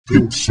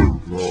Pixel.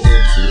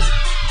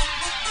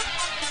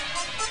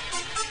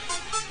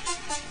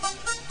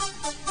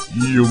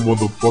 Yeah,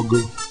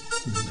 motherfucker.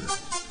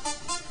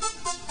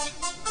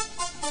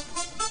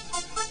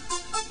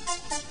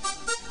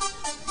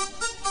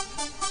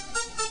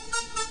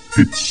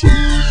 Pixel.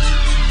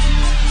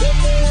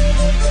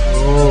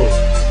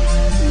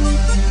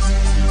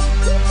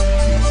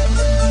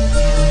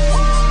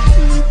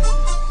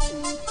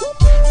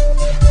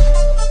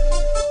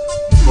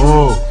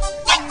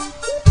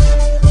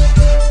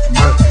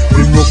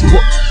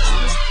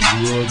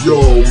 Yo,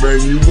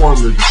 man, you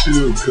wanna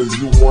chill, cause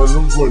you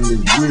wanna run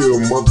the wheel.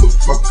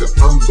 Motherfucker,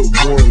 I'm the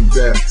one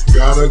that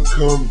gotta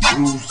come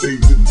through, save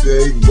the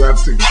day, got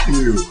to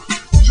kill.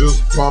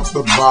 Just popped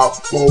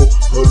about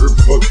 400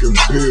 fucking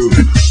pills.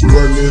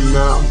 Running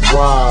out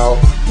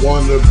wild,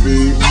 wanna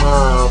be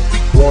mine.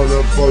 Wanna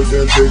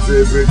fucking take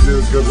their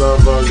bitches, cause I'm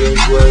fucking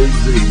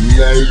crazy.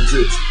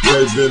 Lazy,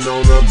 blazing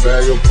on a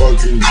bag of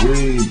fucking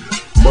green.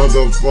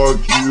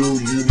 Motherfuck you,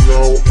 you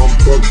know I'm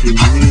fucking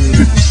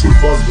mean.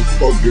 Fuck the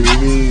fucking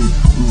mean.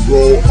 We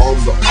roll on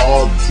the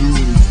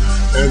R2s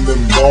and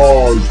them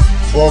bars.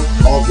 Fuck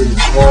all them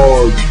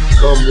cars.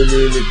 Coming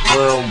in the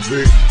Crown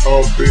Vic, a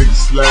big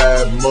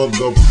slab.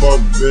 Motherfuck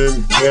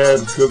them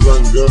cabs, cause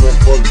I'm gonna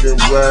fucking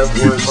rap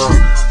when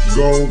I'm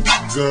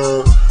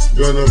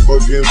gonna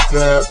fucking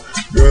tap.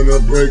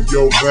 Gonna break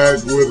your back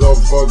with a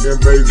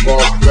fucking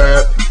baseball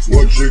bat.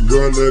 What you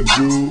gonna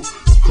do?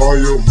 Call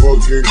your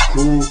fucking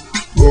crew.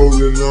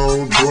 Rolling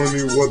on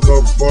 20, what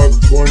the fuck,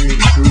 22.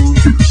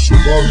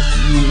 Fuck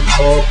you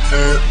up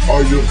and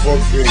all your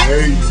fucking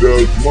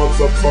haters.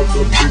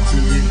 Motherfucker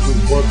bitches, you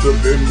just bunch of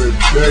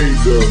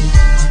imitators.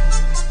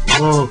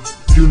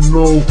 You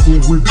know who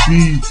we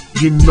be,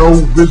 you know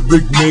this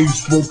big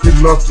mace smoking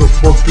lots of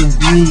fucking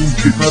green.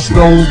 I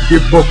don't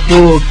give a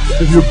fuck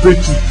if your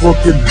bitches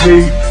fucking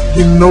hate.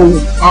 You know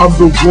I'm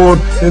the one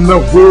and I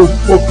will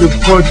fucking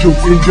punch you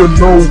in your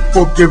no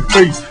fucking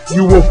face.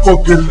 You a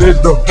fucking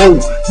little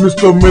hoe.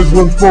 Mr. Miss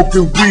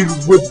fucking weed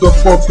with the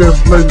fucking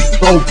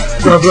flintstone.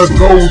 Gotta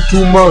go to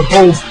my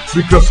home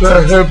because I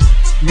have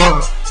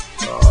my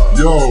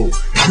yo,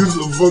 you's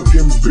a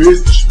fucking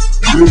bitch,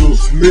 little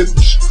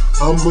snitch.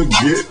 I'ma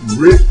get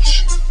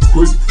rich,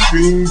 quick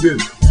fiendin',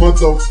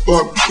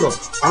 motherfucker.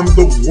 I'm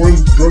the one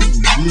drug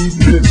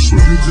dealin'.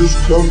 You just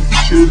come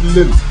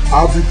chillin',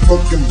 I'll be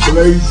fucking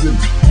blazing.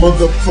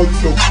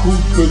 Motherfucker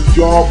crew, cause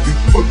y'all be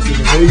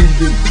fucking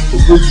hating.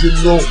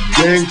 Original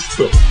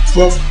gangster,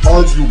 fuck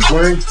all you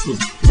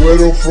gangsters.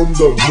 Weirdo from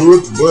the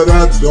hood, but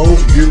I don't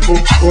give a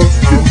fuck.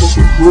 I'm a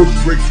crook,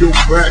 break your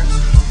back.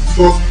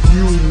 Fuck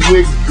you,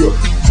 nigga.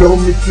 Tell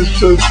me to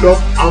shut up,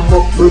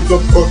 I'ma pull the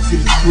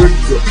fucking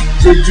trigger.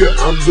 Figure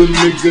I'm the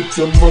nigga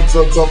to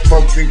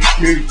motherfucking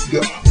kick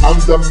ya. I'm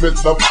the mythic,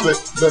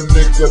 the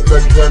nigga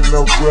that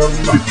gonna run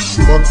up.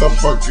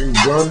 Motherfucking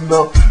gun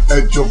up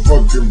at your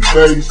fucking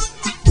face.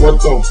 What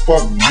the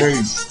fuck,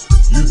 mace?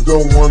 You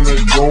don't wanna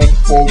go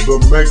for the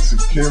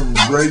Mexican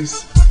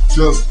race?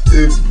 Just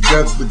if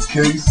that's the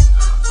case,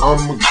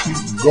 I'ma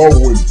keep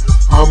going,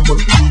 I'ma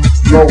keep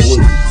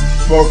going.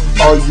 Fuck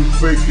all you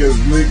fake ass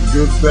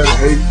niggas that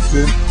hate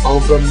it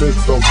on the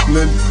Mr.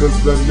 Flint, cause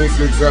the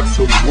nigga got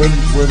to win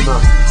when I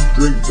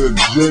drink the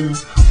gin.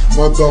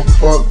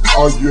 Motherfuck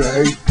all you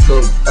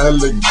haters,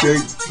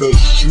 alligator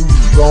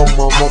shoes on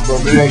my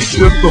motherfucker.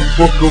 Shut the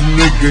fuck up,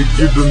 nigga,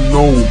 you don't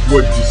know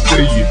what you're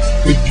saying.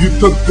 If you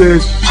took that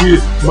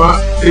shit, my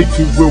AK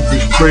will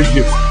betray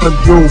you. On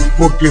your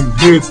fucking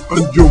head,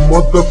 on your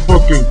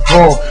motherfucking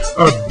car.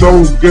 I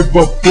don't give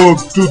a fuck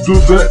to do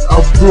that,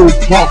 I will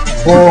pop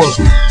hard.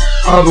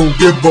 I don't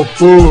give a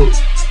fuck.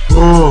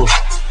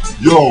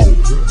 Yo,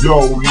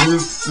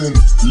 listen.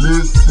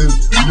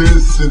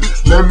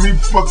 Let me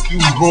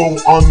fucking go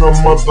on a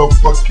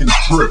motherfucking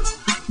trip.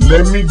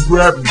 Let me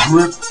grab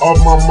grip of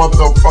my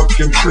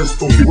motherfucking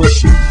pistol whip.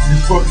 You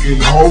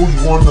fucking hoes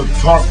wanna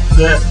talk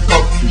that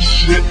fucking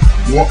shit?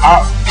 Well,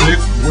 I flip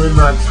when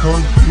I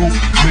come through,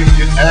 make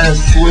your ass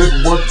slip.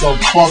 What the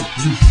fuck?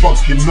 You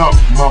fucking up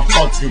my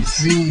fucking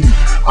scene.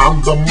 I'm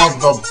the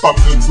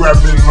motherfucker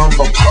grabbing on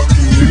the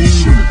fucking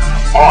lean.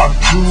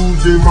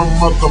 R2s in my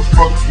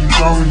motherfucking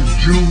orange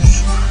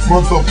juice.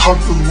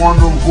 Motherfuckers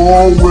wanna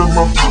roll with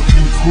my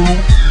fucking crew.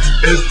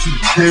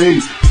 STK,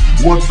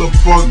 what the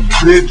fuck,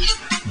 bitch?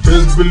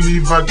 Best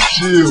believe I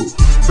chill.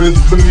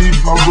 Best believe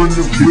I run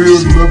the wheel.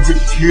 Love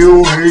it,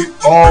 kill, hate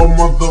all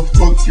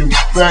motherfucking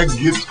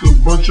faggots. Cause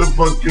bunch of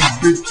fucking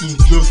bitches,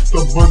 just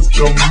a bunch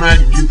of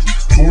maggots.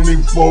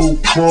 24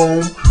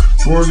 chrome,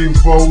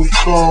 24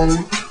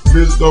 stone.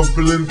 Mr.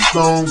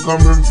 Flintstone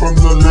coming from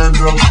the land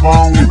of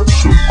bone.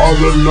 All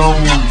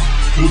alone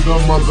to the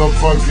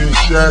motherfucking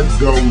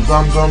shadows.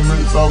 I'm the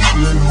Mr.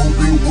 Flint who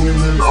be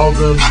winning all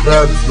them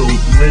battles.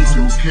 Make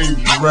your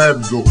cage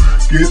rattle,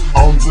 get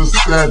on the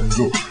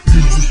saddle.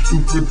 You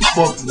stupid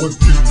fuck, what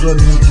you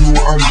gonna do?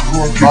 I'm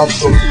drunk off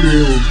the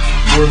pills,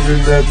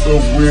 running at the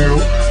wheel.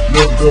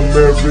 Love the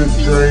Mary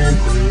Jane,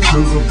 to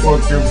the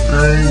fucking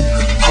pain.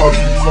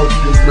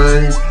 Fucking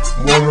man,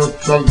 wanna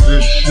talk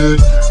this shit,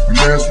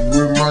 mess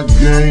with my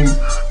game.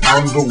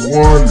 I'm the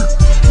one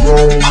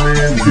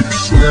rolling,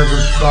 bitch never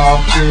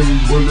stopping,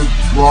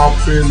 bullets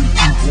dropping,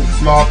 people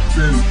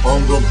flopping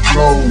on the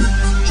floor,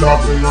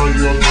 dropping on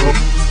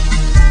your